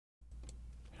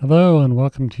Hello and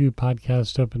welcome to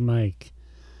Podcast Open Mic.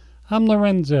 I'm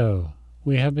Lorenzo.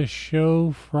 We have a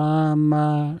show from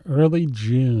early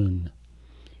June.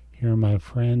 Here are my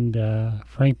friend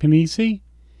Frank Panisi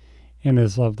and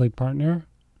his lovely partner,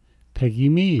 Peggy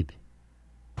Mead.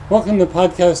 Welcome to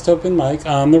Podcast Open Mic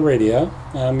on the radio.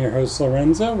 I'm your host,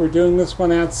 Lorenzo. We're doing this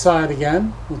one outside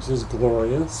again, which is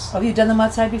glorious. Have you done them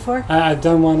outside before? I've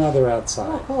done one other outside.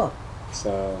 Oh, cool.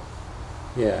 So,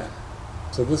 yeah.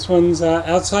 So this one's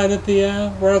outside at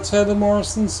we're outside the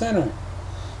Morrison Center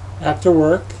after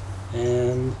work,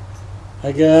 and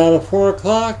I get out at 4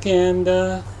 o'clock, and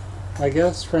I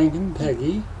guess Frank and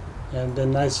Peggy have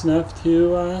been nice enough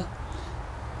to,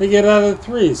 they get out at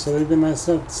 3, so they've been nice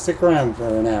enough to stick around for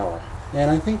an hour.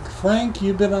 And I think, Frank,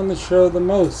 you've been on the show the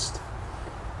most.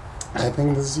 I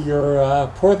think this is your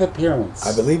fourth appearance.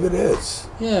 I believe it is.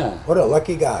 Yeah. What a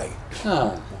lucky guy.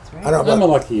 Ah. Right. I'm a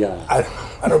lucky guy.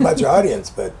 I don't know about your audience,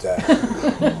 but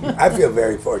I feel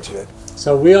very fortunate.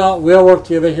 So we all work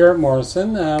together here at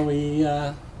Morrison.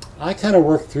 I kind of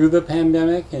worked through the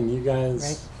pandemic, and you guys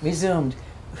Right. We zoomed.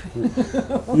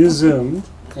 you zoomed,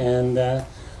 and now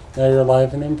you're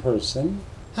live and in person.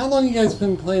 How long have you guys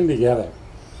been playing together?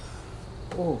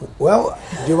 Ooh. Well,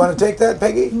 do you want to take that,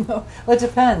 Peggy? No. Well, it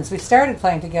depends. We started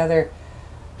playing together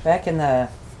back in the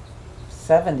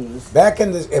 70s. Back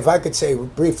in the, if I could say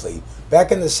briefly,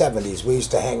 back in the 70s, we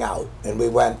used to hang out, and we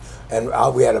went, and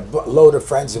we had a load of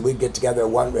friends, and we'd get together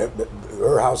at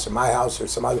her house or my house or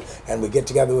some other, and we'd get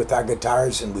together with our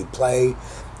guitars, and we'd play,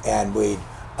 and we'd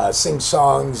sing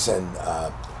songs, and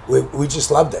we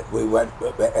just loved it. We went,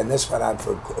 and this went on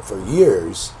for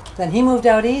years. Then he moved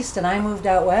out east, and I moved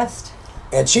out west.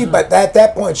 And but at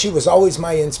that point, she was always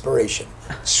my inspiration.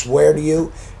 Swear to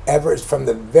you, ever from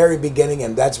the very beginning,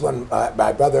 and that's when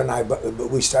my brother and I,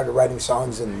 we started writing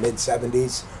songs in the mid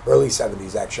 70s, early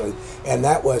 70s actually, and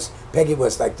that was, Peggy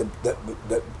was like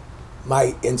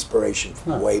my inspiration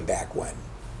from way back when.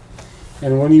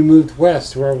 And when you moved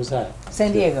west, where was that?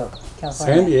 San Diego,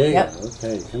 California. San Diego. Yep.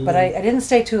 Okay. But I didn't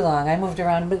stay too long. I moved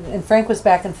around, and Frank was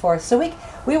back and forth. So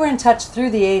we were in touch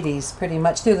through the 80s, pretty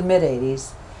much, through the mid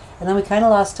 80s. And then we kind of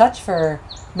lost touch for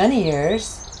many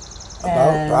years.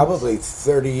 About probably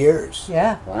 30 years.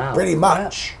 Yeah. Wow. Pretty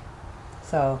much. Yeah.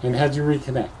 So. And how'd you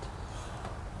reconnect?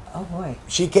 Oh boy.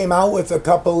 She came out with a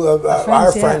couple of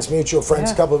our friends, mutual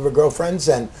friends, a couple of her girlfriends,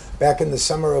 and back in the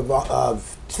summer of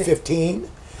 15,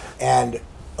 and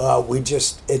that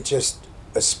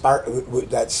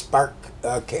spark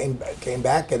came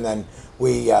back, and then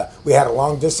we had a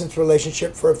long distance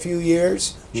relationship for a few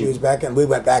years. She was back, and we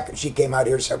went back. She came out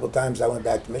here several times. I went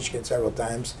back to Michigan several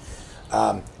times,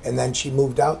 and then she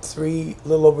moved out a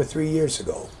little over 3 years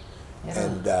ago,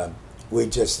 and we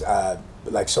just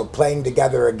so playing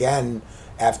together again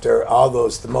after all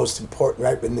those, the most important,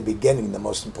 right in the beginning, the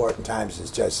most important times is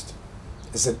just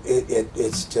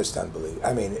it's just unbelievable.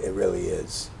 I mean, it really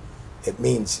is. It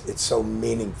means, it's so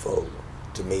meaningful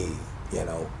to me, you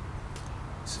know.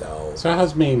 So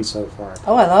how's Maine so far?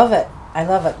 Oh, I love it. I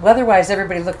love it. Weather-wise,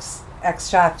 everybody looks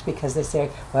shocked because they say,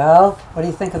 well, what do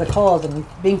you think of the cold? And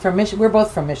being from Michigan, we're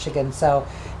both from Michigan, so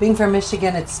being from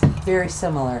Michigan, it's very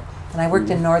similar. And I worked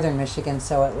in northern Michigan,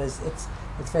 so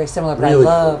it's very similar. But really I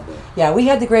love, cool. Yeah, we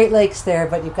had the Great Lakes there,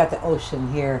 but you've got the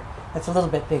ocean here. That's a little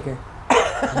bit bigger.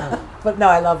 But no,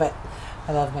 I love it.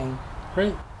 I love Maine.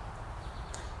 Great.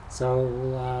 So,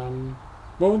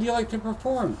 what would you like to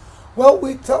perform? well,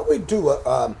 we thought we'd do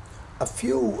a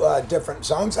few different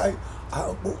songs.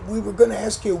 We were going to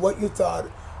ask you what you thought,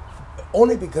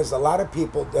 only because a lot of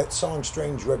people, that song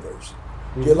 "Strange Rivers."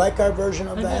 Do you like our version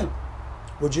of that? do.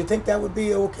 Would you think that would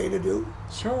be okay to do?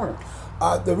 Sure.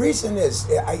 The reason is,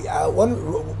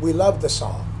 we love the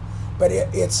song, but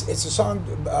it's a song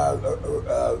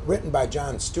written by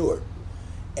Jon Stewart,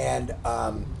 and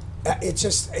it's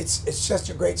just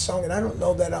a great song, and I don't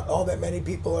know that all that many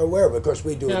people are aware of it. Of course,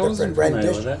 we do a different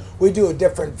rendition. We do a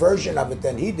different version of it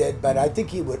than he did, but I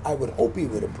think I would hope he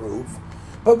would approve.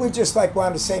 But we just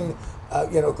want to sing.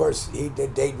 Of course, he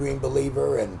did "Daydream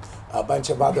Believer" and a bunch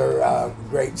of other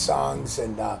great songs,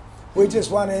 and we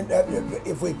just wanted,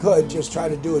 if we could, just try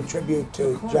to do a tribute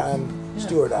to Jon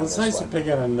Stewart on this one. It's nice to pick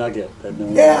out a nugget that no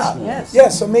one Yeah, else knows. Yes. yeah.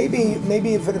 So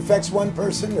maybe if it affects one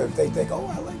person, or if they think, "Oh,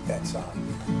 I like that song,"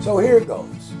 so here it goes.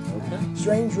 Okay.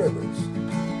 "Strange Rivers."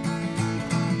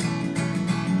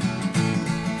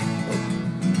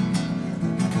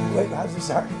 Wait, how's this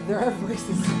start? There are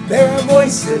voices. There are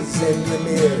voices in the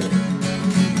mirror,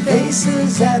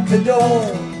 faces at the door,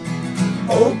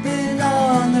 open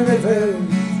on the river,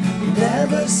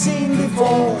 never seen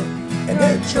before, and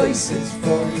their choices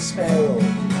for the sparrow.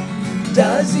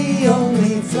 Does he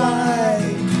only fly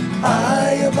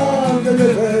high above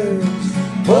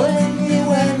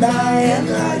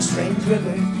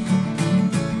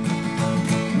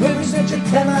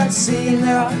see, and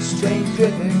there are strange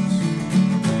rivers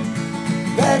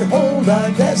that hold our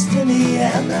destiny,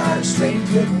 and there are strange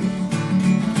rivers.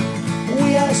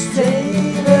 We are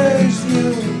sailors,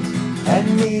 you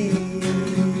and me.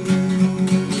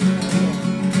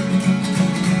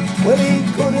 Well,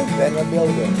 he could have been a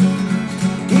builder.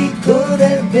 He could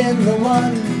have been the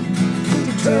one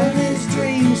to turn his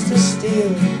dreams to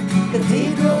steel,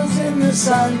 cathedrals in the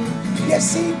sun.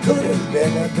 Yes, he could have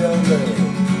been a builder,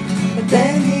 but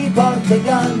then he bought the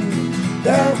gun.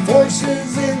 There are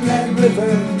forces in that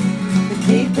river that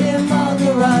keep him on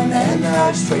the run, and there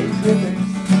are strange rivers.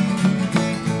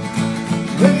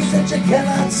 Rivers that you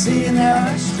cannot see, and there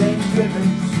are strange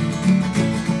rivers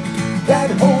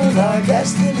that hold our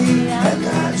destiny, and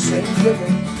there are strange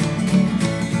rivers.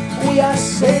 We are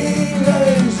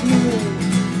sailors, you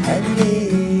and me.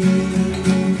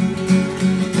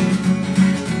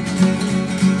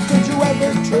 Did you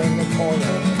ever turn the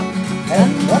corner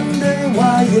and wonder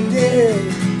why you did?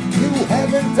 You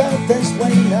haven't felt this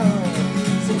way now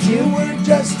since you were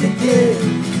just a kid,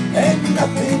 and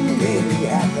nothing really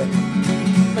happened.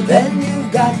 But then you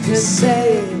got to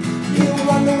say, you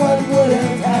wonder what would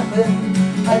have happened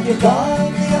had you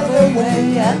gone the other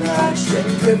way, and there are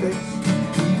strange rivers.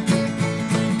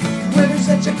 Rivers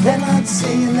that you cannot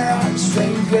see, and there are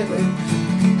strange rivers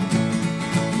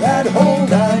that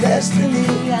hold our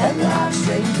destiny, and there are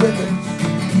strange rivers.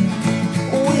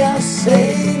 We are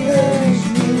sailors,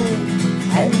 you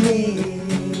and me.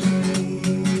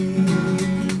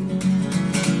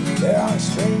 There are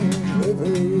strange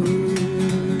rivers.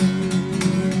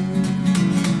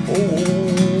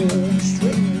 Oh,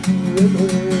 strange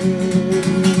rivers.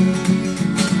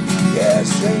 Yeah,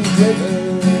 strange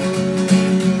rivers.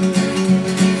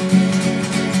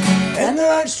 And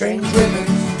there are strange rivers.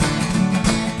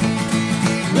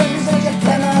 Rivers that you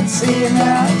cannot see, and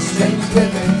there are strange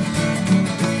rivers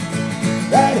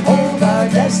that hold our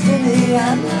destiny,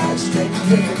 and there are strange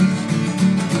rivers.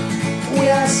 We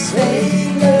are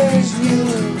sailors, you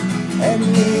and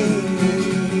me.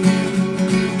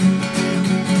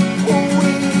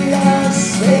 We are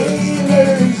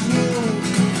sailors, you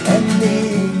and me.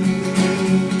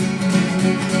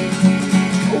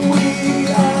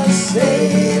 We are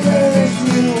sailors,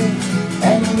 you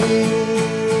and me.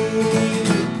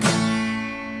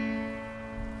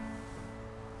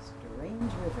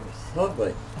 Strange rivers.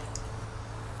 Lovely.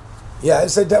 Yeah,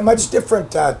 it's a much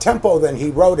different tempo than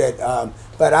he wrote it,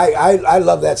 but I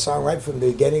love that song right from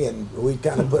the beginning, and we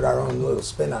kind of put our own little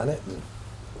spin on it, and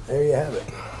there you have it.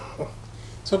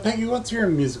 So, Peggy, what's your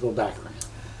musical background?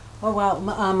 Oh, well,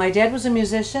 my dad was a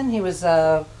musician. He was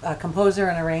a composer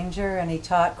and arranger, and he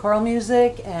taught choral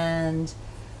music and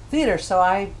theater. So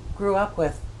I grew up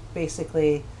with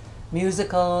basically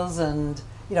musicals and,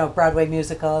 Broadway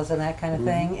musicals and that kind of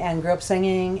thing, and grew up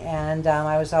singing, and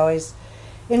I was always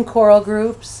in choral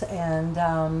groups and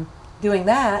doing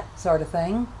that sort of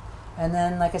thing. And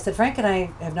then, like I said, Frank and I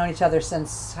have known each other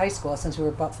since high school, since we were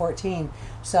about 14.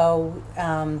 So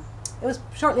it was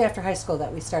shortly after high school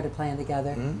that we started playing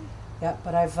together. Yep,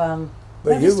 but I've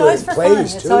But I've you just were always in for plays, fun.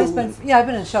 It's too. always been I've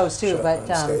been in shows too, Show- but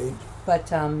on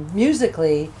stage.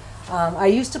 musically, I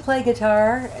used to play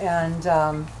guitar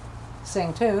and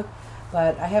sing too,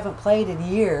 but I haven't played in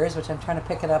years, which I'm trying to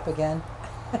pick it up again.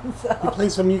 And so- You play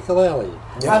some ukulele.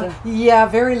 Yeah. yeah,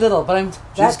 very little, but I'm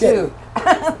that Just kidding. too.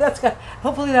 That's good.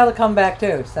 Hopefully that'll come back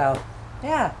too. So,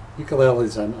 yeah,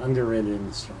 Ukulele's an underrated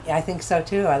instrument. I think so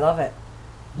too. I love it.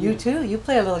 You too. You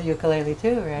play a little ukulele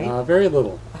too, right? Very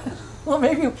little. Well,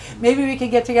 maybe we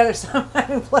could get together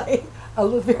sometime and play a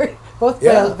little both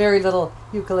play Yeah. a very little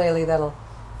ukulele that'll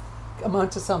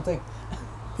amount to something.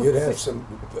 You'd have some.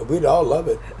 We'd all love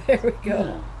it. There we go.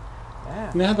 Yeah.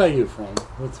 Yeah. And how about you, Frank?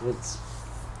 What's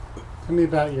tell me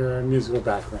about your musical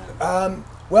background.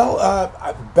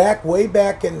 Way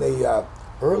back in the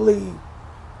early.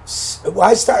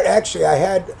 I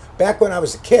had back when I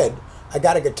was a kid. I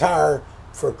got a guitar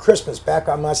for Christmas. Back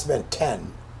I must have been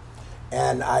 10,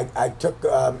 and I took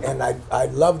and I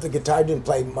loved the guitar. I didn't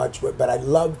play much with, but I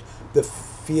loved the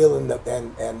feel and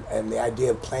the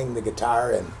idea of playing the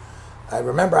guitar. And I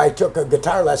remember I took a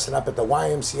guitar lesson up at the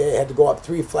YMCA. I had to go up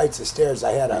 3 flights of stairs.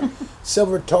 I had a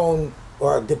silver tone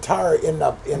or a guitar in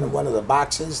one of the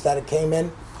boxes that it came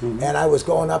in. And I was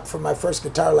going up for my first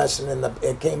guitar lesson, and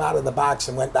it came out of the box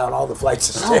and went down all the flights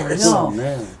of stairs. no. Oh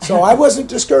man. So I wasn't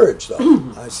discouraged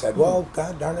though. I said, "Well,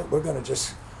 God darn it, we're gonna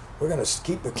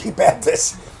keep at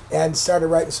this," and started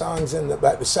writing songs.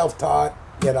 But was self-taught,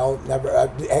 Never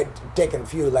had taken a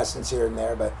few lessons here and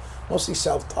there, but mostly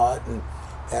self-taught,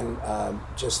 and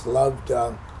just loved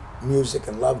music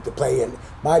and loved to play. And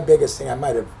my biggest thing, I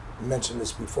might have mentioned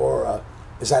this before,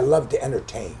 is I loved to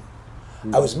entertain.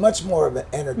 I was much more of an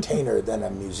entertainer than a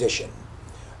musician,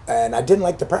 and I didn't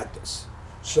like to practice.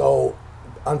 So,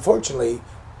 unfortunately,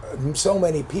 so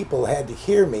many people had to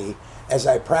hear me as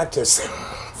I practiced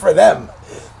for them,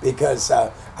 because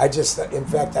I just, in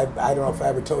fact, I don't know if I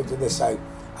ever told you this. I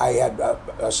had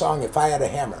a song, "If I Had a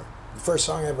Hammer," the first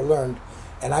song I ever learned,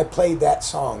 and I played that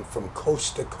song from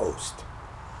coast to coast.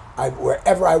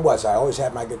 Wherever I was, I always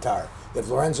had my guitar. If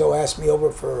Lorenzo asked me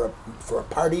over for a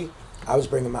party, I was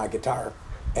bringing my guitar,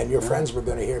 and your friends were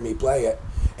going to hear me play it,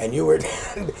 and you were,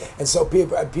 and so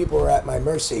people were at my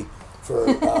mercy for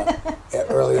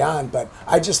early on. But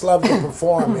I just loved to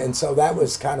perform, and so that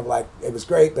was kind of like, it was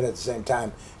great, but at the same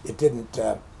time, it didn't.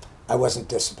 I was't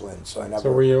disciplined, so I never.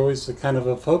 So were you always a kind of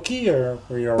a folky, or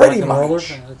were you a Pretty rock and roller?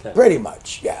 much. Okay. Pretty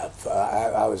much, yeah.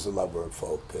 I was a lover of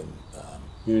folk, and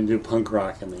You didn't do punk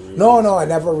rock in the 80s? no, I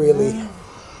never really.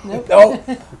 Nope. No,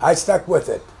 I stuck with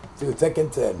it through thick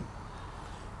and thin.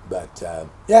 But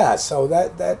yeah, so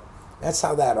that's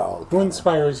how that all. Who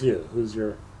inspires you? Who's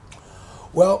your...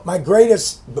 Well, my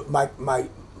greatest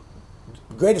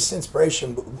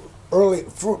inspiration early,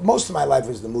 for most of my life,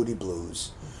 was the Moody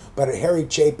Blues. But Harry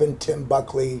Chapin, Tim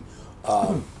Buckley,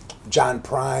 John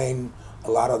Prine, a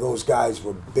lot of those guys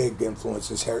were big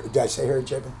influences. Did I say Harry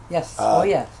Chapin? Yes. Oh,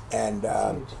 yes. And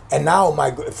now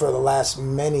for the last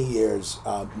many years,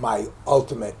 my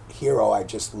ultimate hero, I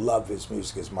just love his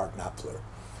music, is Mark Knopfler,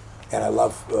 and I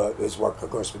love his work, of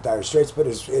course, with Dire Straits, but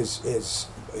his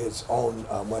own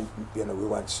when we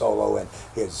went solo, and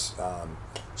his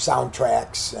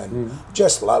soundtracks, and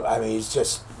just love. I mean, he's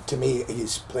just, to me,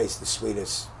 he's plays the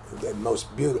sweetest, the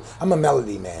most beautiful. I'm a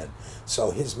melody man, so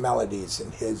his melodies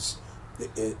and he's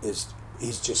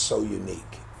just so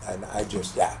unique, and I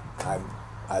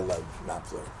love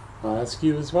Knopfler. I'll ask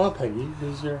you as well, Peggy.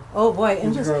 Who's your... Oh boy,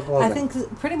 Who's your I think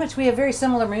pretty much we have very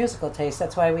similar musical tastes.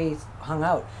 That's why we hung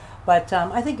out. But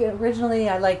I think originally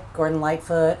I liked Gordon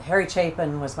Lightfoot. Harry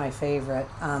Chapin was my favorite.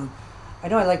 I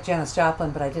know I liked Janis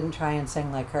Joplin, but I didn't try and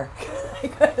sing like her.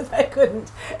 I couldn't.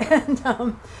 And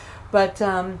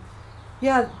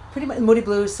yeah, pretty much Moody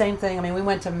Blues, same thing. I mean, we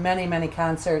went to many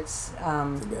concerts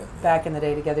back in the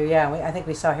day together. Yeah, I think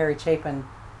we saw Harry Chapin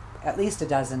at least a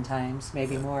dozen times,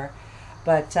 maybe more.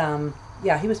 But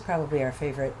yeah, he was probably our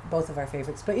favorite, both of our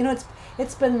favorites. But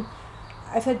it's been,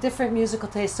 I've had different musical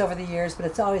tastes over the years, but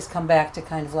it's always come back to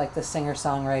kind of like the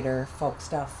singer-songwriter folk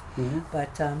stuff. Mm-hmm.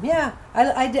 But yeah,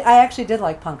 I actually did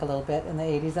like punk a little bit in the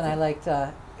 80s, and I liked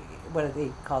what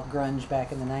they called grunge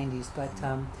back in the 90s, but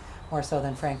more so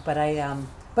than Frank. But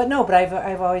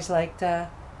I've always liked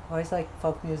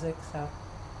folk music, so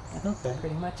that's Okay.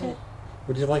 pretty much it.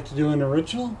 Would you like to do an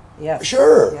original? Yes.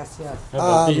 Sure. Yes. I'd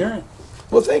love to hear it.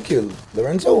 Well, thank you,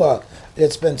 Lorenzo.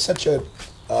 It's been such a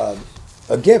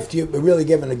gift. You've really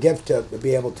given a gift to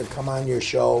be able to come on your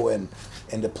show and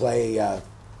to play,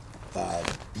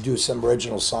 do some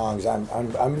original songs.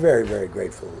 I'm very, very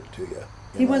grateful to you.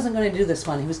 He wasn't going to do this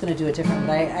one. He was going to do a different one.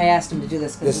 But I asked him to do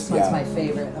this because this one's my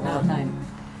favorite of all time.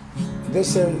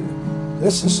 This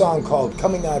is a song called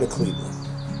 "Coming Out of Cleveland."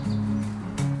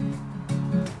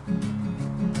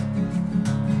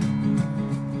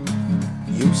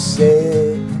 You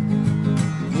said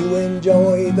you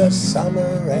enjoy the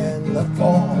summer and the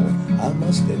fall. I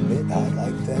must admit I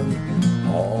like them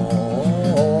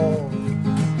all.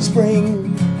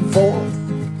 Spring forth,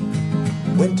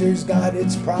 winter's got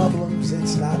its problems.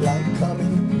 It's not like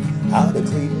coming out of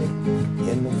Cleveland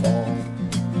in the fall.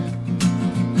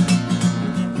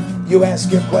 You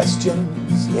ask your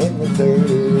questions in the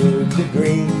third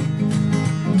degree.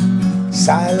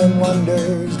 Silent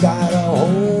wonders got a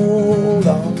hold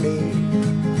on me.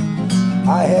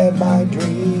 I have my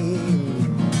dreams,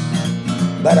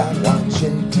 but I'm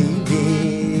watching TV.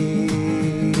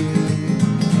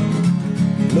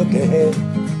 Look ahead,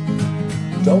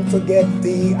 don't forget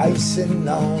the icing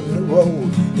on the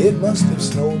road. It must have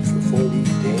snowed for 40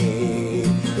 days.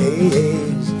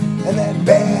 And that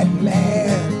bad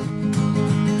man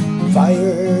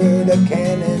fired a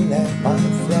cannon at my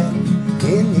friend.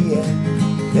 In the end,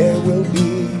 there will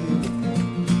be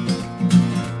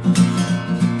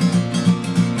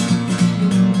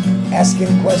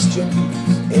asking questions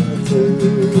in the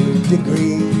third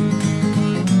degree.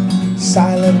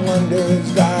 Silent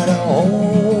wonders got a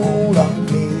hold on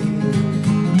me.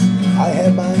 I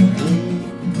have my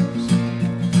dreams,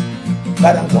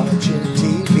 but I'm watching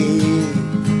TV.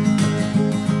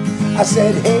 I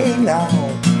said, hey now,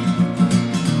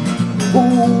 who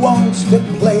wants to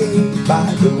play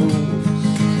by the rules?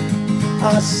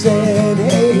 I said,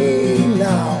 hey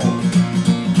now,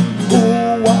 who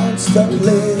wants to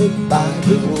live by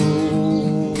the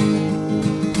rules?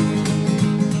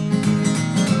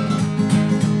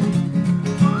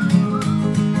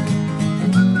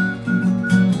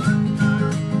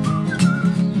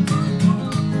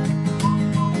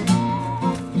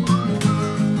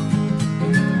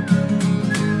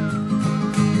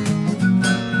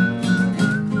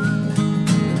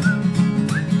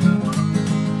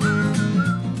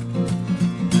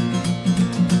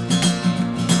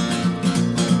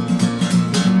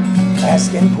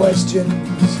 asking questions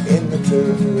in the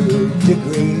third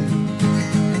degree.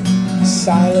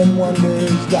 Silent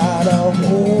wonders got a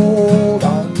hold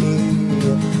on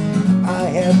me. I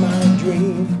had my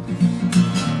dream,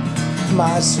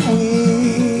 my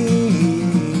sweet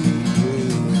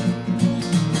dream,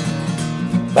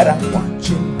 but I'm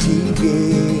watching TV.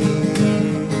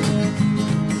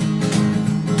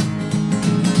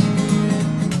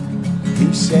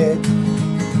 You said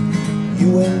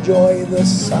you enjoy the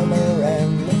summer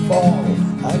and the fall.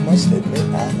 I must admit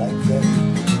I like them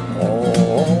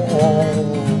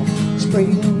all.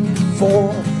 Spring,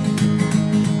 fall,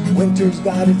 winter's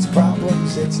got its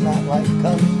problems. It's not like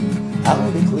coming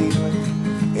out of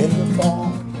Cleveland in the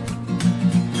fall.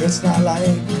 It's not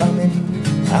like coming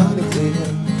out of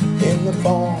Cleveland in the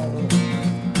fall.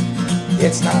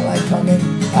 It's not like coming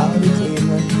out of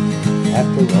Cleveland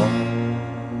after all.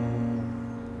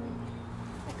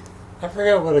 I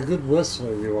forgot what a good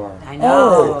whistler you are. I know.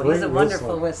 Oh, He's great a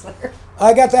wonderful whistler. whistler.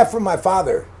 I got that from my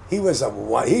father. He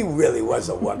really was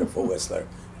a wonderful whistler.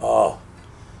 Oh,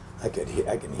 I can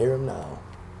hear him now.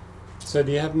 So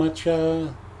do you have much,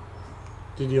 did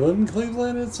you live in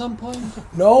Cleveland at some point?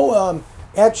 No,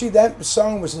 actually that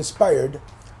song was inspired.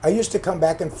 I used to come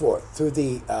back and forth through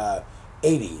the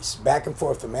 80s, back and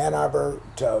forth from Ann Arbor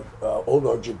to Old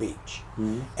Orchard Beach.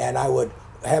 Mm-hmm. And I would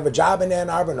have a job in Ann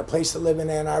Arbor and a place to live in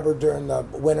Ann Arbor during the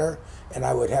winter, and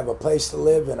I would have a place to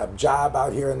live and a job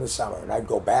out here in the summer. And I'd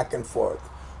go back and forth,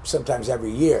 sometimes every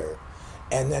year.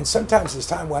 And then sometimes as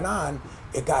time went on,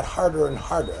 it got harder and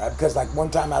harder. Because like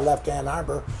one time I left Ann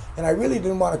Arbor, and I really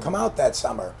didn't want to come out that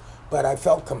summer, but I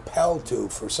felt compelled to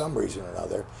for some reason or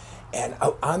another. And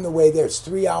on the way there, it's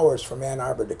 3 hours from Ann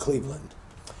Arbor to Cleveland.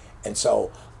 And so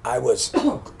I was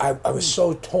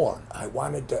so torn.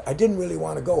 I didn't really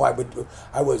want to go.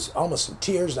 I was almost in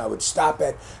tears, and I would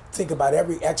think about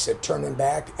every exit, turning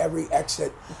back, every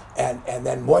exit, and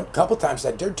then couple times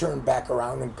I did turn back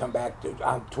around and come back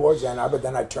towards Ann Arbor.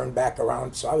 Then I turned back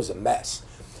around, so I was a mess.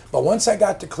 But once I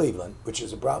got to Cleveland, which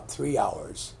is about 3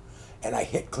 hours, and I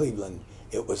hit Cleveland,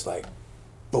 it was like,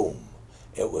 boom.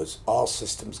 It was all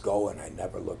systems go, and I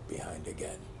never looked behind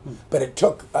again. But it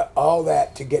took all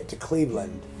that to get to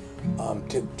Cleveland,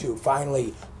 to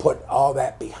finally put all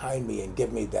that behind me and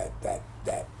give me that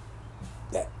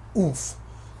oomph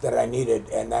that I needed,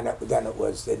 and then it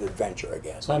was an adventure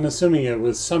again. So I'm assuming it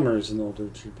was summers in Old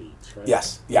Orchard Beach, right?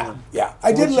 Yes, yeah.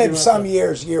 I did live some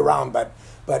years year round, but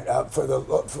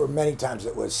for many times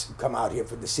it was come out here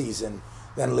for the season,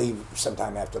 then leave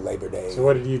sometime after Labor Day. So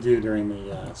what did you do during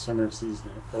the summer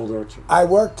season at Old Orchard? I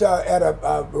worked at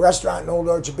a restaurant in Old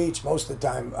Orchard Beach most of the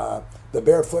time, the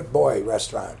Barefoot Boy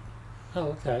restaurant.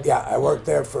 Oh, okay. Yeah, I worked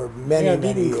there for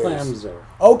many years. Clams there.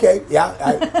 Okay, yeah,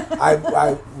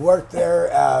 I worked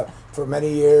there for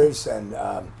many years, and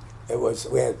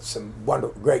we had some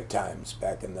great times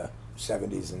back in the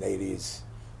 70s and 80s,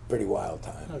 pretty wild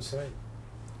times. Oh, great.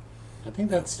 I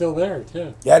think that's still there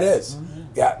too. Yeah, it is. Mm-hmm.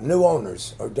 Yeah, new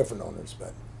owners or different owners,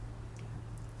 but.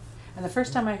 And the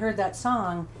first time I heard that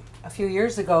song a few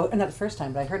years ago, not the first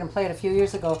time, but I heard him play it a few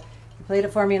years ago. He played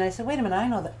it for me, and I said, "Wait a minute,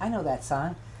 I know that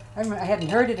song." I hadn't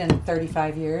heard it in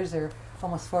 35 years or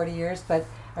almost 40 years, but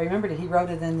I remembered it. He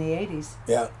wrote it in the 80s.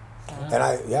 Yeah, and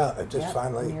I just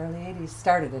finally in the early 80s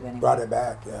started it anyway. brought it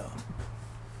back. Yeah.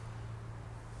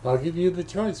 I'll give you the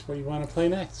choice. What do you want to play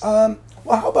next? Well,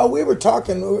 how about we were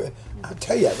talking? I'll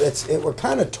tell you, we're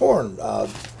kind of torn,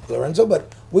 Lorenzo.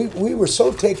 But we were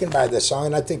so taken by this song,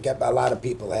 and I think a lot of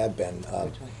people have been.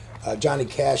 Johnny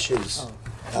Cash's.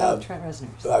 Trent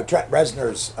Reznor's. Trent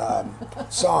Reznor's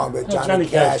song, but Johnny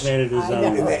Cash made it his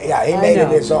own. Yeah, he made it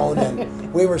his own,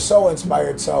 and we were so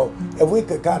inspired. So if we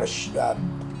could kind of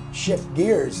shift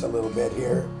gears a little bit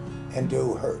here and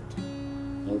do "Hurt."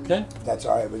 Okay. If that's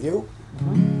all right with you,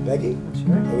 Becky?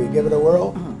 Sure. Will we give it a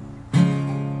whirl?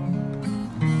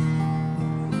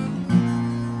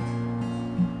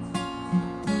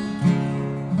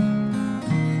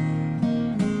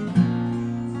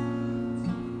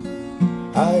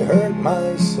 I hurt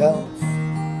myself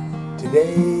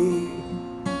today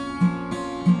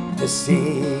to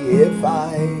see if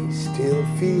I still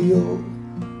feel.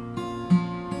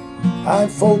 I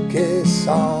focus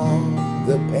on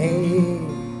the pain,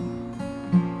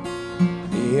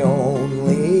 the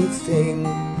only thing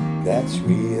that's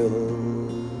real.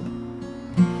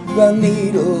 The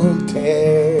needle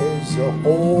tears a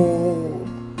hole,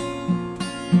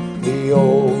 the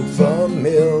old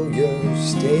familiar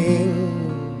sting.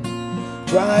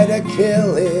 Try to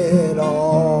kill it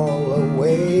all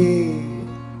away,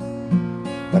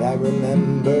 but I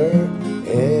remember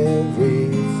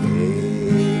everything.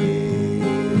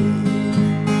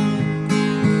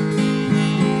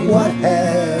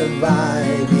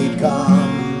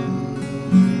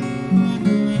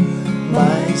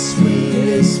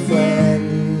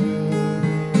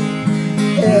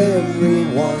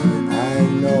 Everyone I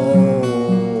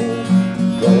know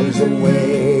goes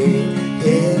away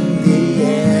in the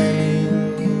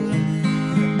end,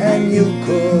 and you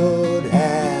could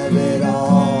have it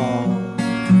all.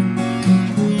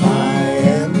 My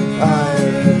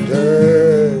empire of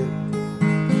dirt,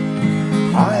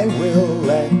 I will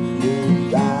let you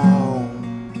down.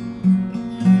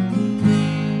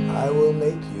 I will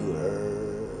make you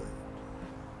hurt.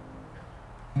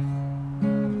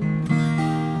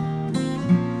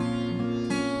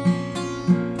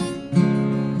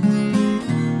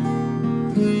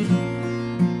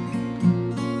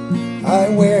 I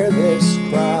wear this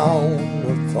crown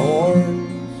of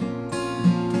thorns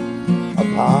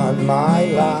upon my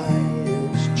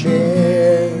life's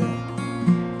chair,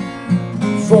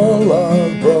 full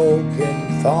of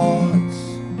broken thoughts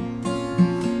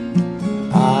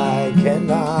I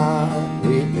cannot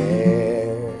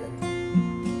repair.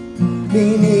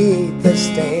 Beneath the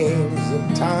stains of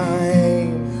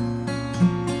time,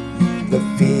 the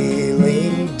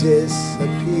feeling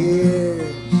disappears.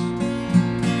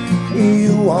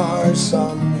 You are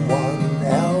someone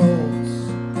else.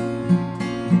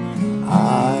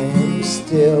 I am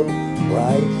still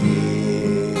right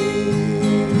here.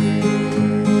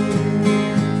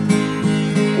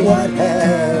 What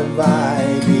have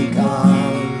I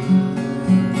become?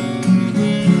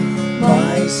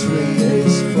 My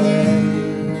sweetest friend.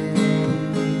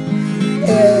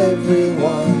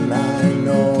 Everyone I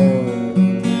know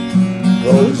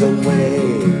goes away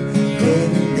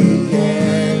in the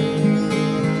end,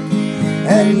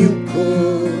 and you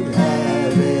could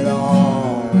have it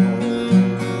all.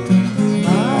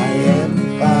 My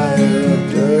empire of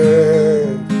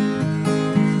dirt,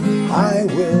 I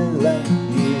will let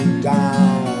you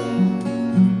down.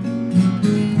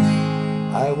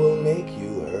 I will make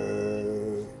you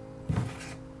hurt.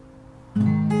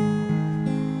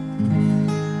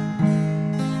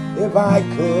 If I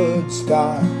could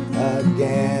start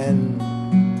again,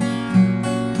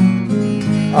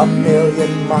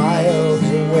 1,000,000 miles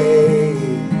away,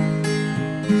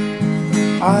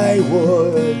 I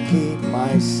would keep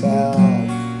myself.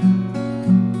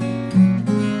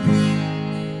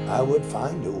 I would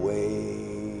find a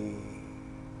way.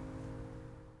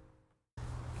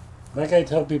 Like I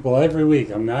tell people every week,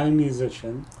 I'm not a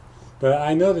musician, but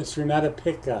I notice you're not a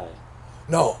pick guy.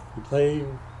 No, You play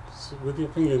with your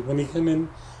fingers when you come in,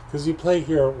 because you play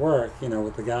here at work,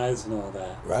 with the guys and all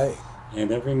that. right. And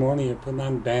every morning you're putting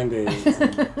on Band-Aids.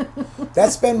 And,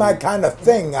 That's been my kind of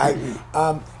thing.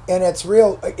 And it's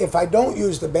real. If I don't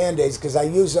use the Band-Aids, because I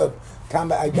use a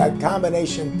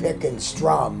combination pick and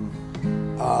strum,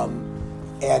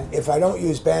 and if I don't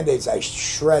use Band-Aids, I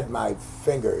shred my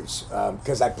fingers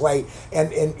because I play.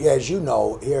 And as you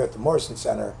know, here at the Morrison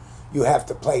Center, you have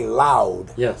to play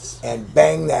loud yes. and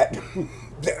bang that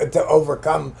to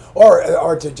overcome,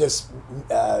 or to just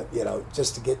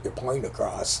just to get your point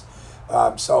across.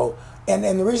 And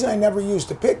the reason I never used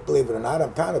the pick, believe it or not,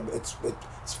 I'm kind of it's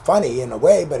funny in a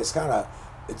way, but it's kind of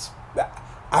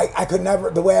I could never,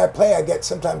 the way I play, I get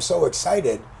sometimes so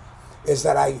excited, is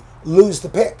that I lose the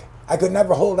pick. I could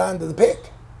never hold on to the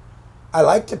pick. I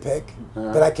like to pick,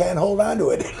 but I can't hold on to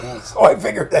it. So I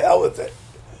figured, the hell with it.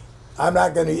 I'm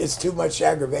not gonna. It's too much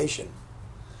aggravation.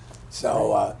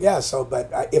 So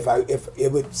but if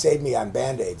it would save me on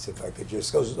Band-Aids if I could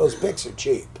just, those picks are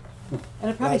cheap.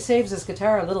 And it probably saves his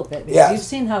guitar a little bit because Yes. you've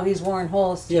seen how he's worn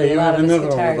holes through Yeah, a you lot have of his another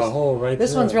one guitars. with a hole right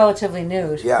This through one's it. relatively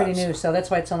new, Yes. pretty new, so that's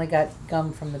why it's only got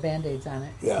gum from the Band-Aids on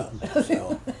it. Yeah.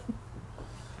 So,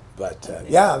 but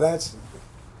that's.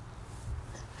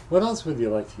 What else would you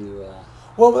like to...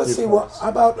 Well, let's do see. for What us? how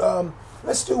about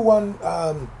let's do one.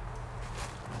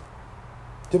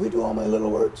 Did we do All My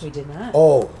Little Words? We did not.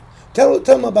 Oh, tell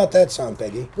them about that song,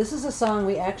 Peggy. This is a song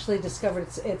we actually discovered.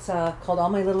 It's called All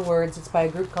My Little Words. It's by a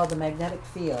group called the Magnetic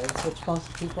Fields, which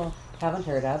most people haven't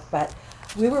heard of. But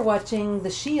we were watching The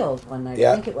Shield one night,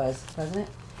 Yeah. I think it was, wasn't it?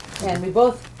 And we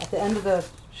both, at the end of the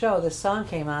show, this song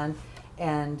came on,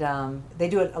 and they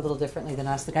do it a little differently than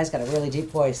us. The guy's got a really deep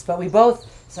voice. But we both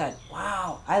said,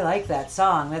 wow, I like that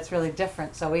song. That's really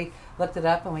different. So we looked it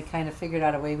up, and we kind of figured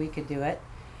out a way we could do it.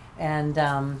 And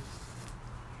then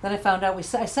I found out,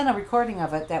 I sent a recording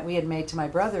of it that we had made to my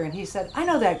brother, and he said, I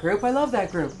know that group. I love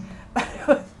that group.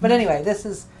 But anyway, this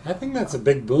is... I think that's a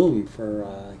big boom for...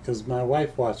 Because my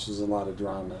wife watches a lot of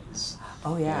dramas.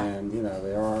 Oh, yeah. And,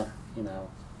 they are,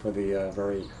 for the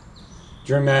very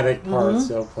dramatic parts,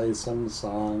 they'll play some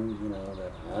song,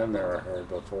 that I've never heard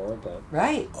before, but...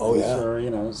 Right. Oh, I'm yeah.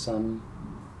 sure,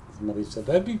 somebody said,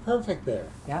 that'd be perfect there.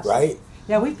 Yes. Right.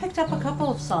 Yeah, we picked up a couple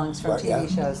of songs from Right, TV yeah.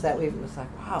 shows that we was like,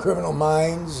 wow. Criminal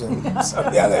Minds and some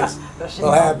of the others.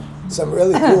 They'll have some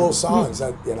really cool songs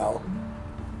that, you know.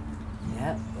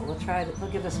 Yeah, we'll try it.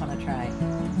 We'll give this one a try.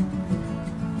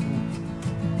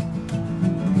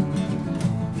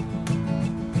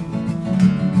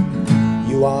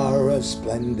 You are a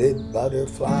splendid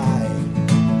butterfly.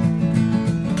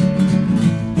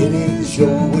 It is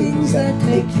your wings that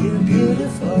make you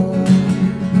beautiful.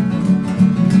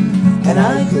 And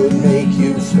I could make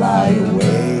you fly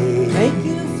away. Make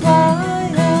you fly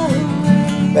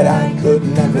away. But I could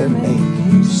never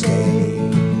make you stay.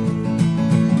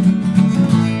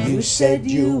 You said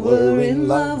you were in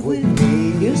love with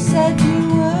me. You said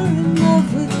you were in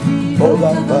love with me. Both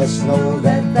of us know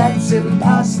that that's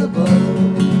impossible.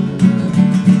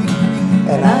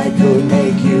 And I could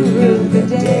make you rue the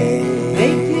day.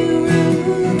 Make you rue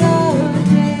the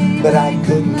day. But I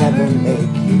could never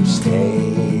make you stay.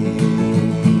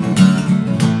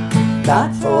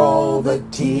 Not for all the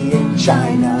tea in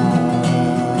China.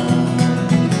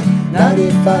 Not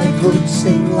if I could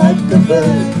sing like a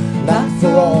bird. Not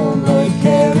for all North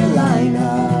Carolina.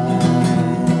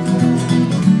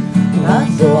 Not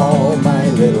for all my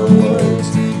little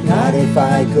words. Not if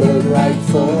I could write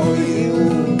for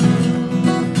you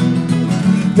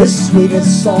the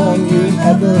sweetest song you've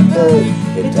ever heard.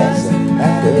 It doesn't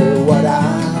matter what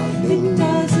I do. It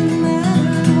doesn't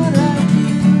matter what I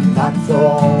do. Not for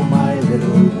all my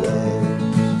little words.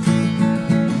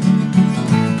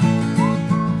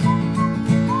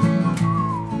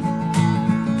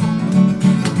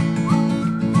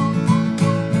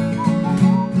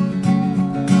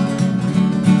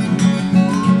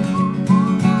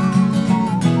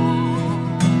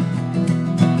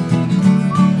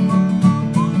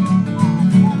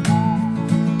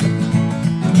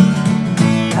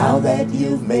 Now that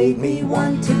you've made me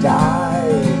want to die,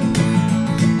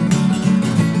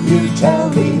 you tell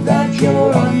me that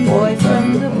you're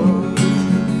unboyfriendable,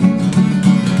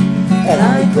 and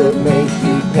I could make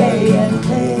you pay and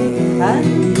pay,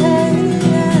 And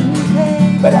pay and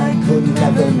pay. but I could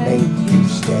never make you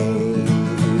stay.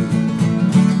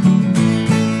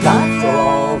 Not for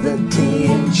all the tea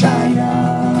in China.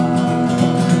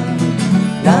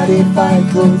 Not if I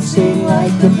could sing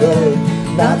like a bird.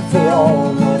 Not for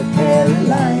all North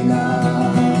Carolina.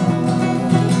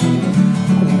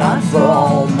 Not for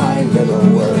all my little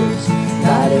words.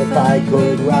 Not if I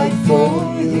could write for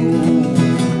you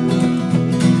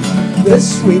the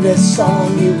sweetest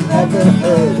song you've ever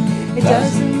heard. It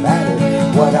doesn't matter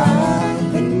what I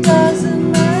do. It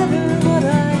doesn't matter what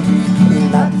I do.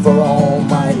 Not for all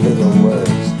my little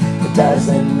words. It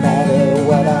doesn't matter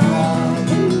what I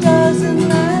do. It doesn't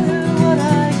matter what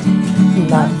I do.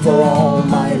 Not for all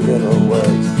my little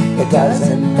words. It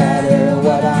doesn't matter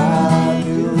what I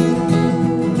do.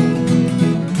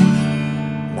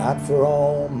 Not for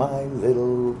all my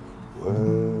little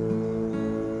words.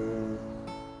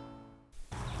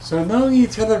 So knowing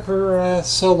each other for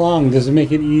so long, does it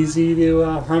make it easy to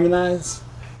harmonize?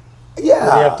 Yeah.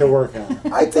 What do you have to work on?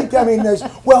 I think, I mean, there's,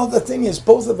 well, the thing is,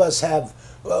 both of us have,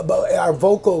 our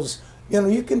vocals, you know,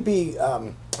 you can be,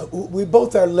 we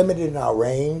both are limited in our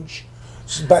range,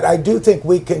 but I do think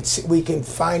we can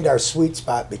find our sweet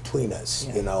spot between us,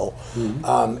 you know.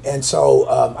 And so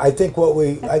I think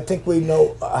we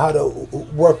know how to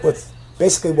work with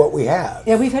basically what we have.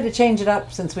 Yeah, we've had to change it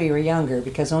up since we were younger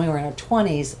because when we were in our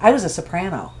 20s, I was a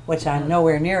soprano, which I'm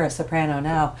nowhere near a soprano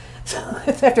now. So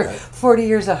after 40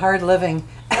 years of hard living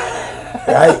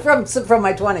Right. from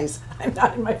my 20s, I'm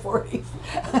not in my 40s.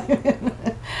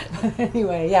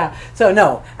 Anyway, yeah. So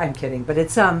no, I'm kidding, but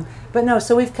it's but no.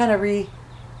 So we've kind of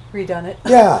redone it.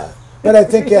 Yeah, but I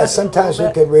think Redone it a sometimes we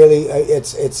little can really.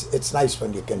 It's nice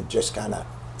when you can just kind of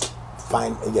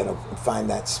find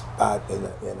that spot in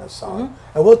a song.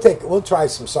 And we'll try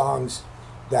some songs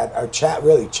that are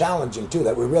really challenging too.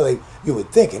 That you would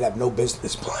think you'd have no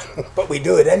business playing, but we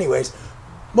do it anyways.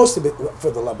 Most of it for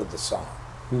the love of the song,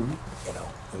 you know.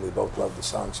 And we both love the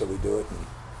song, so we do it.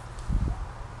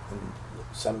 And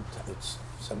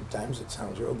sometimes it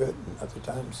sounds real good, and other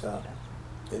times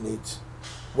it needs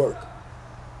work.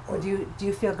 Do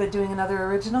you feel good doing another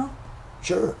original?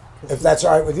 Sure. If that's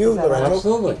all right with you, Is that right? Lorenzo.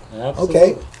 Absolutely.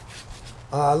 Okay.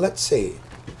 Let's see.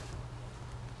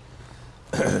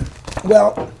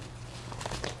 Well,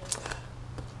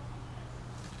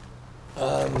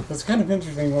 It's kind of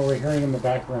interesting what we're hearing in the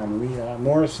background.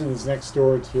 Morrison is next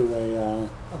door to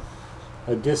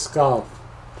a disc golf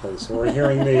place. So we're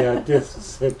hearing the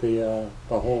discs hit the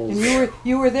holes. And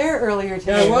you were there earlier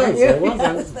today. Yeah, weren't you? I was.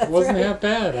 Yes, It that's wasn't right. half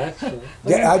bad, actually.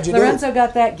 how'd you do? Lorenzo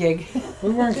got that gig.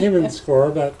 We weren't keeping score,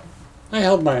 but I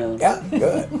held my own. Yeah,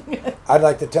 good. I'd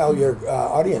like to tell your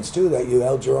audience too that you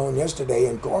held your own yesterday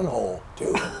in cornhole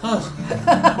too.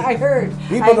 I heard.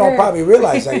 People don't probably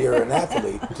realize that you're an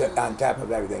athlete on top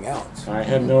of everything else. I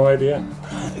had no idea.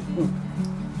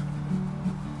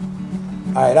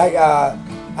 All right,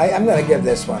 I'm going to give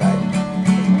this one.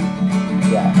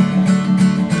 Yeah.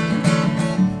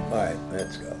 All right,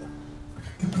 let's go.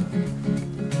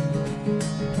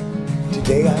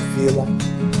 Today I feel like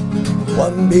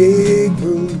one big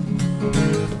bruise.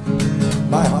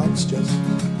 My heart's just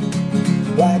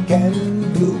black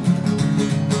and blue.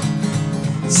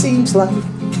 Seems like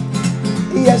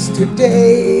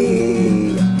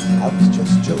yesterday I was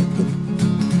just joking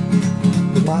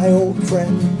with my old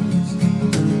friends.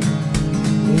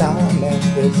 Now I'm at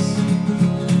this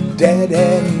dead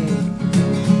end.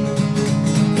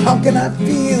 How can I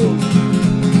feel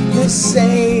the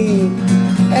same?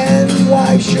 And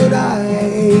why should I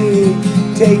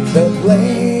take the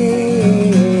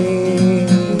blame?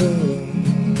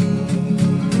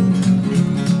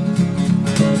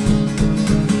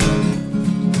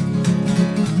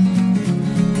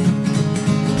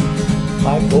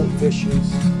 My goldfish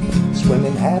is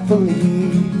swimming happily.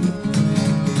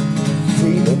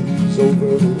 Freedom's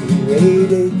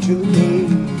overrated to me.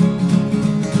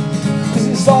 This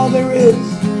is all there is,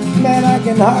 man, I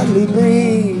can hardly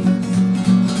breathe.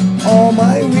 All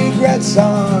my regrets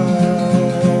are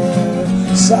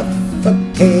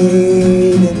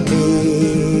suffocating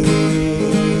me.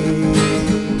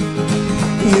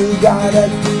 You gotta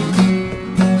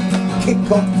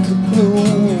kick off the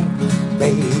blue,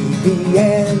 baby,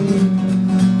 and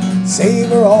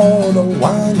savor all the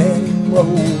wine and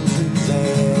roses,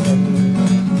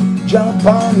 and jump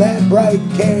on that bright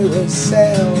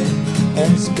carousel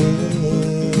and spin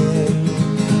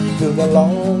through the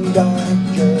long dark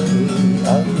journey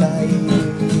of night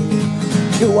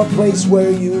to a place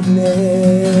where you've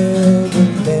never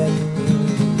been.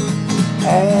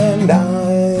 And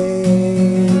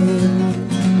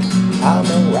I'm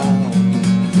around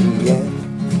the end.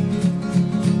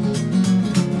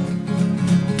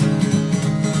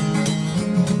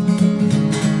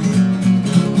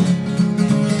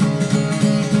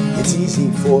 It's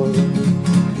easy for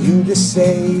you to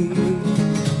say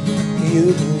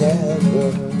you've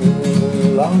never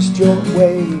lost your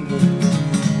way.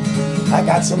 I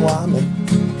got some ramen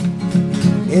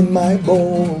in my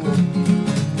bowl,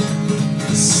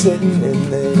 sitting in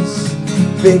this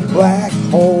big black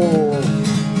hole.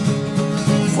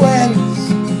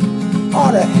 Friends,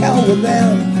 oh to hell with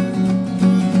them.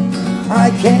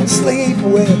 I can't sleep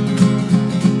with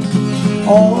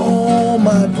all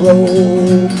my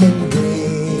broken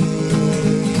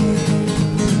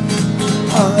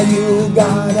you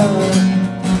gotta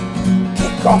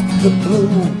kick off the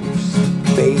blues,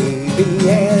 baby,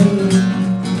 and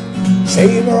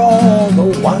savor all the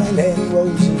wine and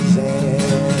roses,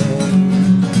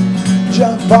 and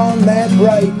jump on that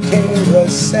bright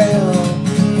carousel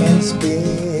and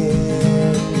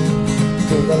spin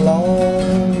through the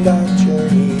long dark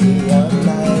journey of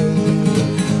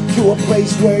night to a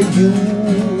place where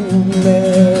you've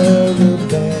never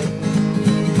been.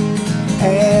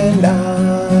 And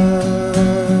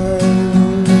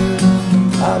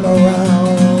I'm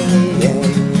around the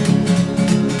end.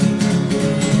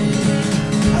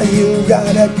 You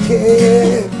gotta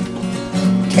kick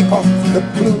off the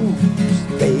blues,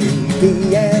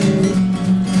 baby, and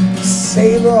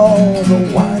savor all the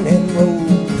wine and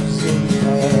roses,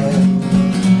 and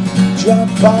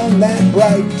jump on that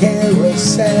bright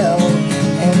carousel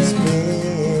and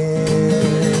spin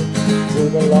through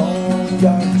the long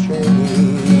dark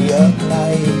journey of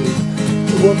night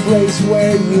to a place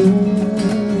where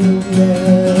you've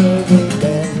never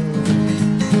been.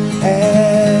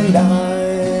 And I'm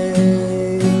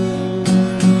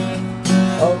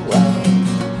around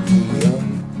the end.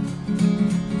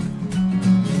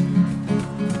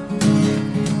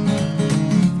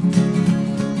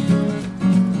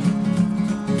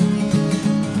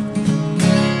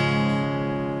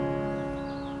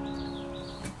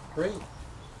 Great.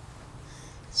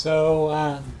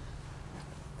 So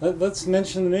let's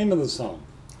mention the name of the song.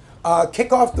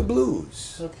 Kick Off the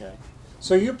Blues. Okay.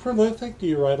 So you're prolific. Do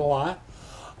you write a lot?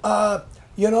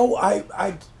 You know, I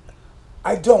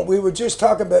don't. We were just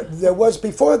talking about, there was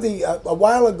before a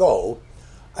while ago,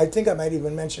 I think I might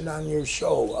even mention on your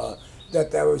show,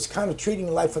 that I was kind of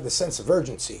treating life with a sense of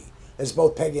urgency, as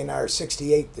both Peggy and I are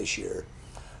 68 this year.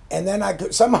 And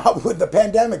then somehow when the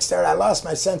pandemic started, I lost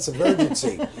my sense of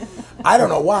urgency. I don't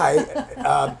know why,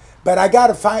 but I got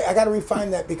to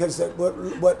refine that, because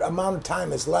what amount of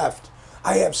time is left.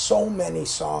 I have so many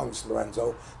songs,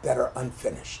 Lorenzo, that are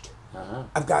unfinished.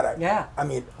 I've got a, Yeah. I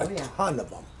mean, a Oh, yeah. ton of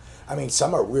them. I mean,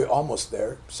 some are almost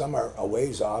there, some are a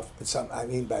ways off, but some, I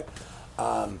mean, but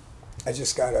I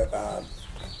just got to,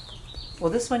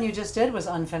 Well, this one you just did was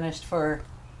unfinished for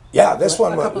yeah, this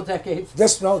one a was, couple decades.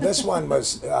 this one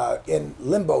was in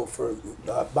limbo for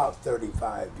about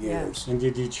 35 years. And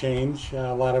did you change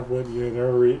a lot of what you had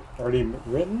already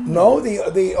written? No,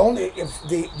 the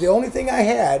only thing I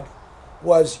had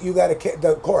was you got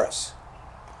the chorus,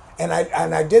 and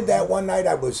I did that one night.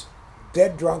 I was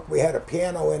dead drunk. We had a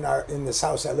piano in this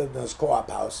house. I lived in this co-op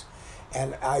house,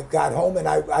 and I got home and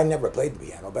I never played the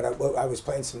piano, but I was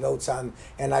playing some notes on,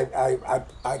 and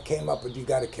I came up with you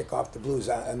got to kick off the blues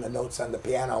and the notes on the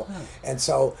piano, and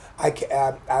so I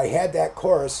had that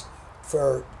chorus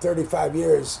for 35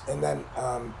 years, and then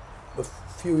a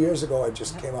few years ago I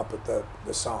just came up with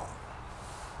the song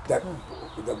that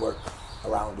worked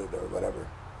around it or whatever.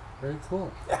 Very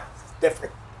cool. Yeah,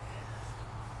 different.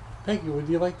 Peggy, would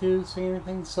you like to sing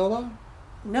anything solo?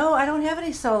 No, I don't have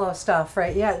any solo stuff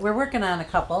right yet. We're working on a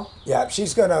couple. Yeah,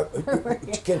 she's gonna.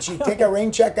 Can she take a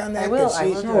rain check on that? I will. 'Cause I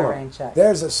will do a Sure. rain check.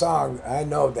 There's a song I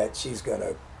know that she's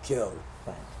gonna kill.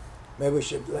 But Maybe we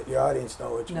should let your audience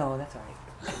know which one. no, that's all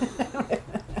right.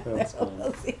 That's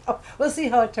fine. We'll see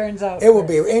how it turns out. It will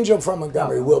be Angel from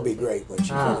Montgomery Oh. will be great when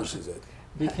she Ah. finishes it.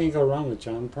 You can't go wrong with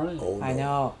John Prine. Oh, I no.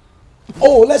 know.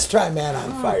 Oh, let's try Man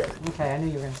on Fire. Okay, I knew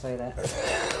you were going to say that.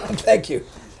 Thank you.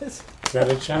 Is that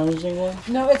a challenging one?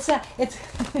 No, it's not. It's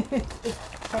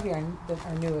probably our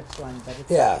newest one, but it's.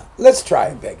 Yeah, let's try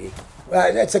it, Peggy.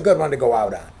 That's a good one to go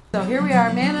out on. So here we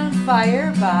are, Man on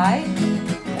Fire by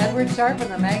Edward Sharpe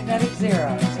and the Magnetic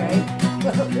Zeros, right?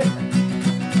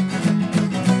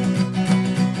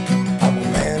 I'm a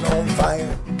man on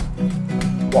fire,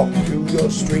 walking through your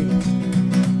street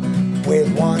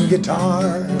with one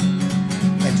guitar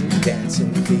and two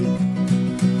dancing feet.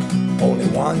 Only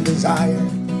one desire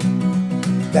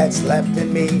that's left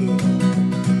in me.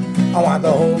 I want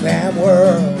the whole damn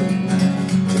world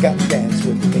to come dance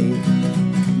with me.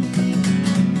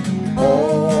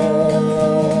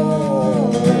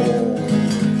 Oh,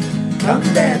 come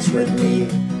dance with me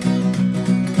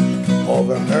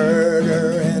over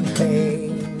murder and pain.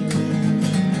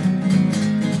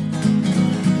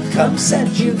 Come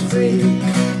set you free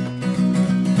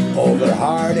over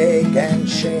heartache and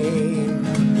shame.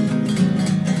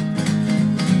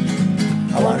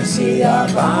 I want to see our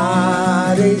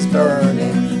bodies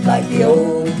burning like the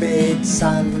old big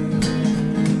sun.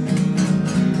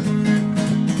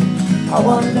 I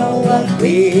want to know what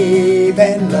we've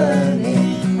been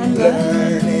learning and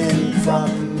learning from.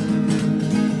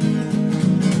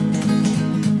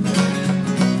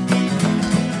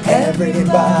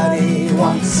 Everybody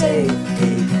wants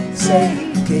safety,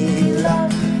 safety,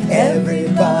 love.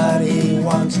 Everybody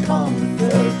wants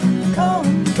comfort,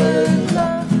 comfort,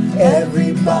 love.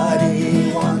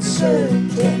 Everybody wants certain,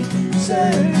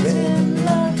 certain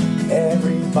love.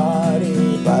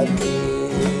 Everybody but me.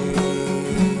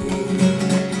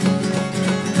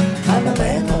 I'm a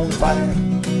man on fire,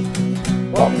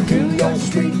 walking through your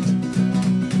street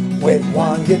with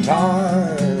one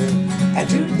guitar and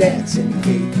two dancing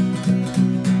feet.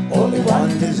 Only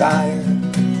one desire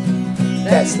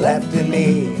that's left in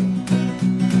me.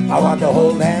 I want the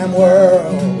whole damn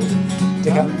world to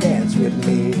come dance with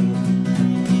me.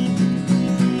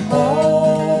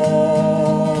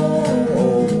 Oh,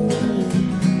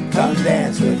 come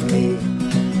dance with me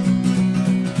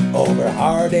over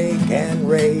heartache and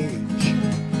rage.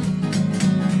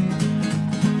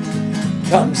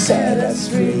 Come set us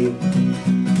free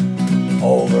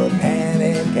over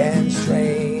panic and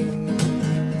strain.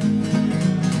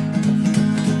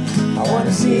 I want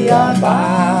to see our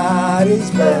bodies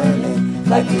burning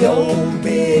like the old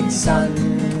big sun.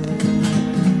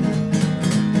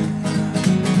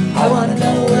 I want to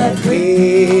know what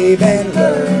we've been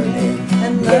learning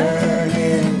and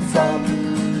learning from.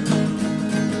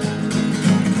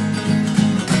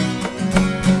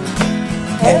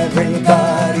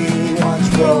 Everybody wants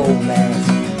romance,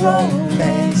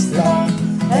 romance, love.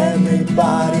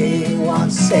 Everybody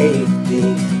wants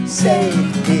safety,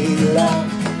 safety, love.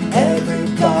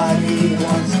 Everybody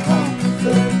wants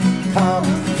comfort,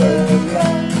 comfort,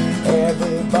 love.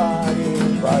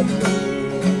 Everybody but me.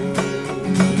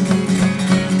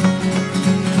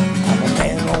 I'm a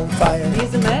man on fire,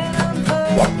 He's a man on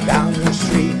fire, walking down the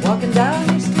street walking down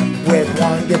your street with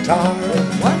one guitar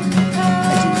with one and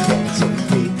guitar, two dancing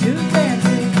feet. two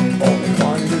dancing feet, Only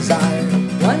one desire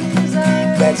one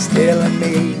desire that's still in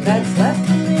me. that's left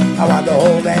in me. I want the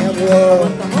whole damn I want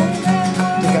world the whole damn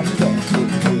to world come dance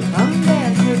with me. come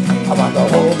dance with me. I want the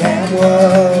whole damn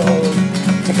world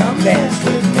to come dance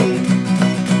with me.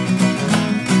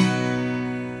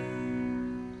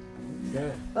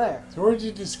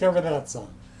 discover that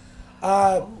song?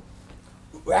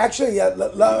 Actually,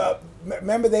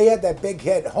 remember they had that big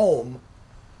hit, Home.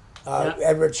 Yeah.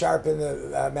 Edward Sharpe and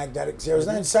the Magnetic Zeros.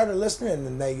 And I started listening,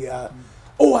 and they,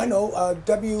 oh, I know,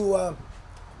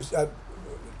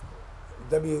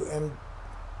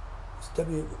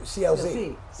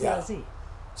 CLZ. CLZ.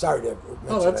 Sorry to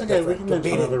Oh, that's okay. We can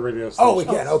mention other radio stations. Oh, we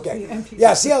can. Okay. MP3.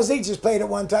 Yeah, CLZ just played it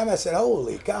one time. I said,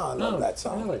 "Holy cow, I love that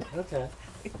song." Really? Okay.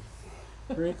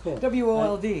 Very cool.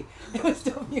 WOLD. It was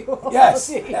WOLD. Yes,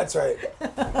 that's right.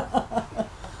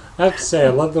 I have to say, I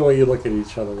love the way you look at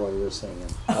each other while you're singing.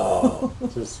 Oh,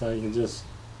 Just so you just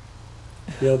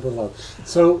feel the love.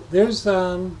 So there's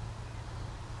probably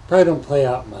don't play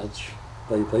out much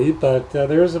lately, but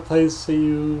there is a place that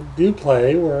you do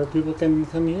play where people can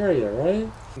come hear you, right?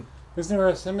 Isn't there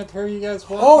a cemetery you guys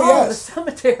walk? Oh, The yes.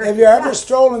 cemetery. If you're ever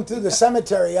strolling through the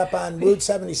cemetery up on Route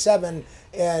 77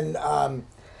 and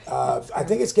I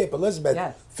think it's Cape Elizabeth,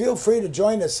 Yes. feel free to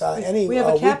join us any We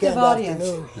have a captive weekend audience.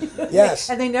 afternoon. Yes.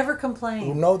 And they never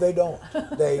complain. No, they don't.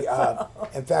 They,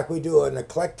 in fact, we do an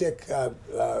eclectic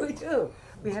We do.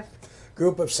 We have.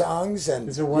 group of songs, and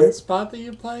Is there one spot that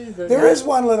you play? there is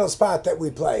one little spot that we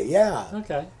play. Yeah.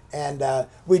 Okay. And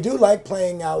we do like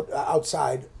playing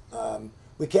outside.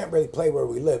 We can't really play where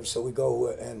we live, so we go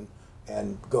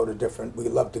and go to different. We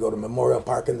love to go to Memorial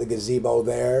Park and the gazebo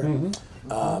there,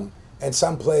 and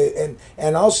some play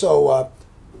and also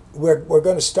we're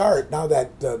going to start now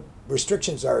that the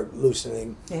restrictions are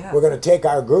loosening. Yeah. We're going to take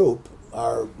our group,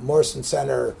 our Morrison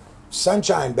Center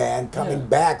Sunshine Band, coming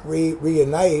back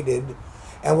reunited,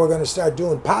 and we're going to start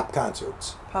doing pop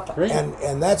concerts. Papa. Great.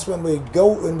 And that's when we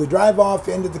drive off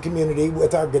into the community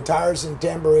with our guitars and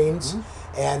tambourines,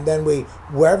 and then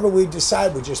wherever we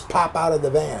decide, we just pop out of the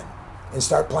van and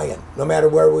start playing, no matter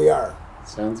where we are.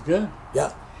 Sounds good.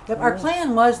 Yeah. Yep, our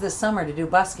plan was this summer to do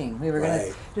busking. We were going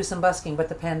Right. to do some busking, but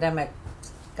the pandemic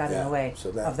got in Yeah, the way so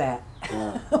of that.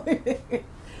 Yeah.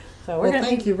 So we're Well, gonna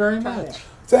thank you very much.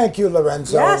 Thank you,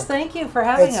 Lorenzo. Yes, thank you for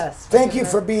having It's- us. Thank you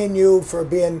for being for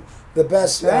being the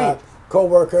best That's right.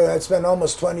 co-worker. It's been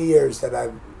almost 20 years that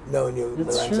I've known you,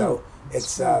 It's Lorenzo. true.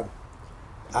 It's I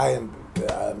am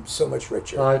so much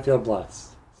richer. Well, I feel blessed.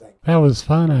 Thank you. That was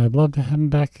fun. I'd love to have him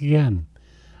back again.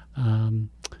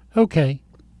 Okay.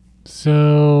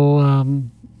 So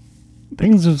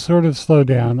things have sort of slowed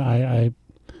down. I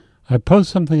post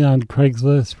something on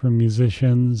Craigslist for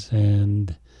musicians,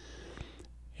 and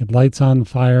it lights on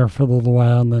fire for a little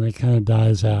while, and then it kind of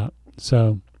dies out.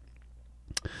 So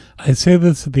I say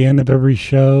this at the end of every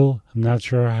show. I'm not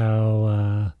sure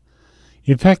how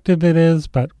effective it is,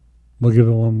 but we'll give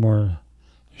it one more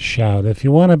shout. If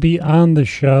you want to be on the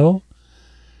show,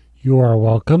 you are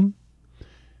welcome.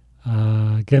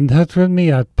 Get in touch with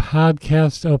me at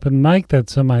podcastopenmic,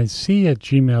 that's MIC, at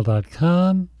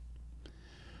gmail.com.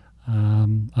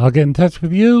 I'll get in touch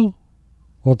with you.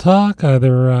 We'll talk.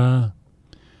 We'll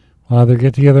either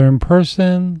get together in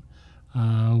person,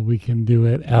 we can do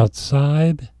it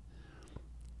outside,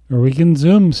 or we can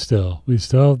Zoom still. We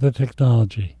still have the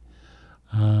technology.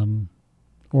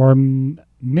 Or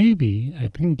maybe, I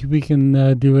think we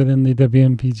can do it in the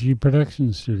WMPG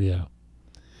production studio.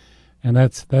 And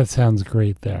that sounds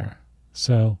great there.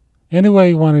 So, any way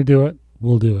you want to do it,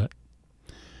 we'll do it.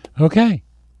 Okay.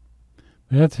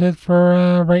 That's it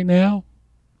for right now.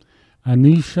 A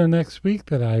new show next week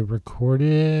that I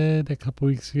recorded a couple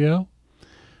weeks ago.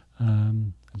 A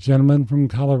gentleman from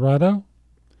Colorado.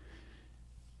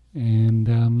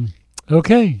 And,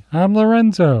 okay, I'm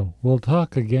Lorenzo. We'll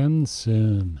talk again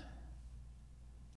soon.